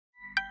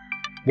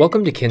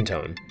Welcome to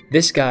Kintone.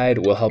 This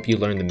guide will help you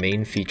learn the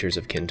main features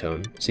of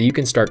Kintone so you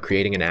can start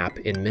creating an app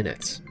in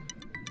minutes.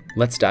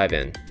 Let's dive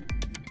in.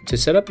 To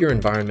set up your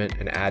environment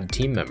and add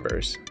team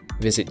members,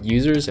 visit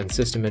Users and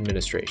System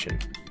Administration.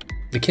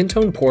 The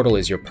Kintone portal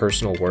is your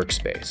personal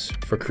workspace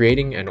for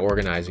creating and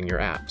organizing your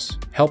apps.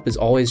 Help is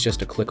always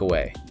just a click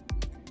away.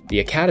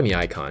 The Academy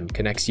icon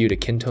connects you to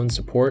Kintone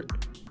support,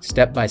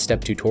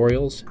 step-by-step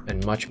tutorials,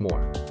 and much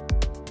more.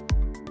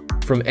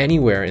 From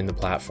anywhere in the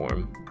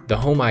platform, the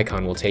home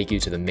icon will take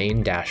you to the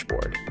main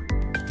dashboard.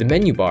 The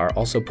menu bar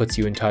also puts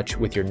you in touch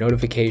with your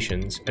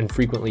notifications and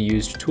frequently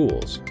used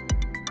tools.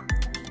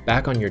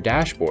 Back on your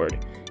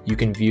dashboard, you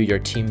can view your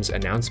team's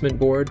announcement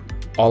board,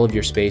 all of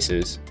your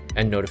spaces,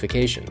 and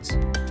notifications.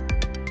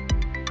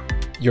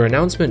 Your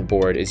announcement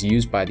board is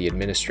used by the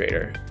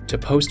administrator to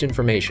post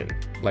information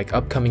like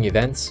upcoming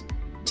events,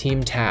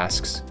 team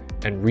tasks,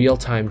 and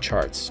real-time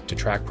charts to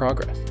track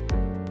progress.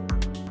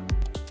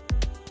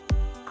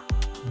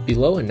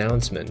 Below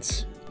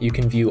announcements, you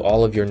can view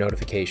all of your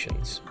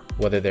notifications,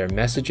 whether they're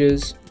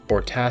messages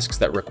or tasks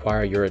that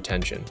require your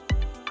attention.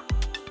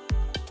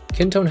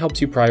 Kintone helps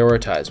you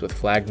prioritize with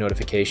flagged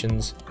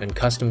notifications and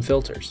custom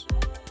filters.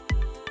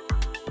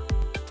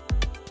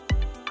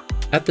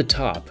 At the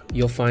top,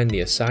 you'll find the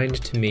Assigned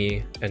to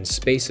Me and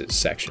Spaces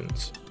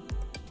sections.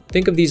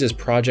 Think of these as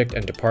project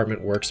and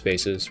department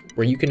workspaces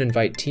where you can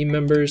invite team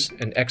members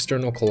and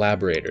external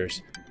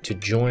collaborators to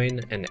join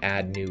and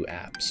add new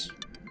apps.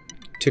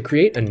 To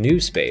create a new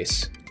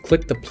space,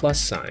 click the plus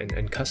sign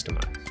and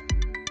customize.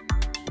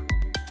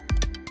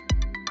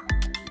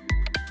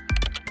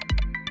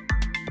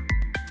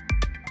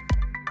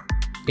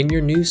 In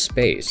your new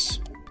space,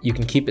 you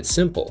can keep it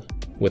simple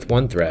with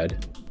one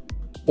thread,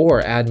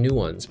 or add new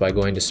ones by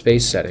going to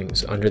Space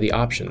Settings under the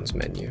Options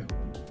menu.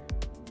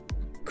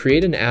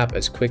 Create an app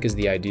as quick as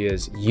the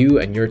ideas you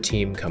and your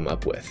team come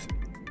up with.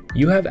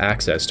 You have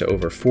access to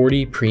over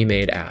 40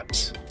 pre-made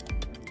apps.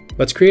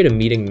 Let's create a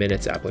meeting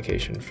minutes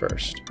application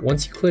first.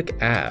 Once you click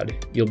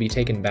Add, you'll be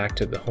taken back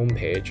to the home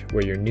page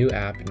where your new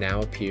app now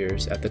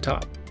appears at the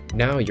top.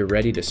 Now you're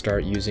ready to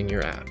start using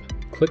your app.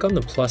 Click on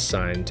the plus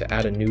sign to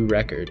add a new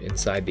record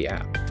inside the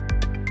app.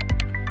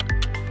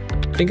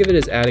 Think of it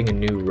as adding a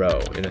new row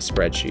in a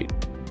spreadsheet.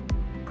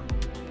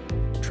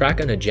 Track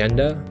an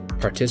agenda,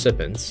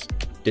 participants,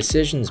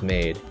 decisions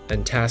made,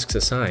 and tasks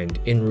assigned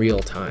in real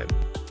time.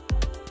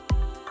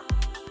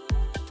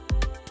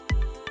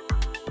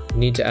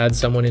 Need to add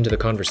someone into the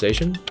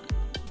conversation?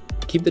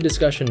 Keep the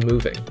discussion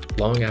moving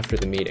long after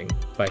the meeting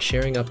by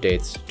sharing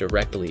updates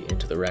directly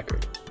into the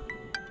record.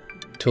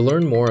 To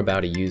learn more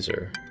about a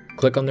user,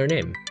 click on their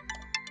name.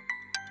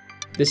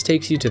 This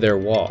takes you to their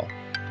wall.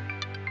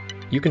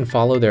 You can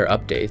follow their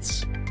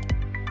updates,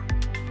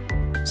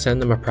 send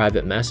them a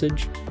private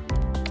message,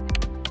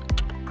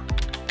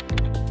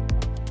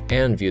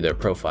 and view their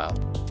profile.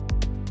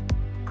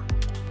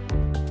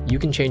 You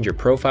can change your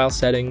profile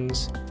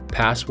settings,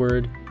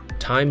 password,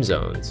 time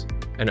zones,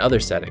 and other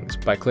settings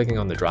by clicking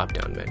on the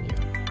drop-down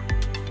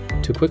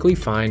menu. To quickly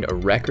find a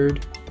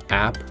record,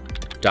 app,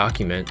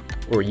 document,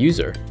 or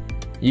user,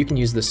 you can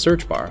use the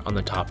search bar on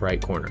the top right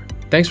corner.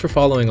 Thanks for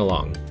following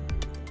along.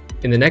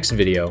 In the next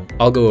video,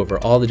 I'll go over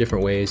all the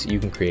different ways you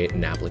can create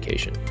an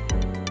application.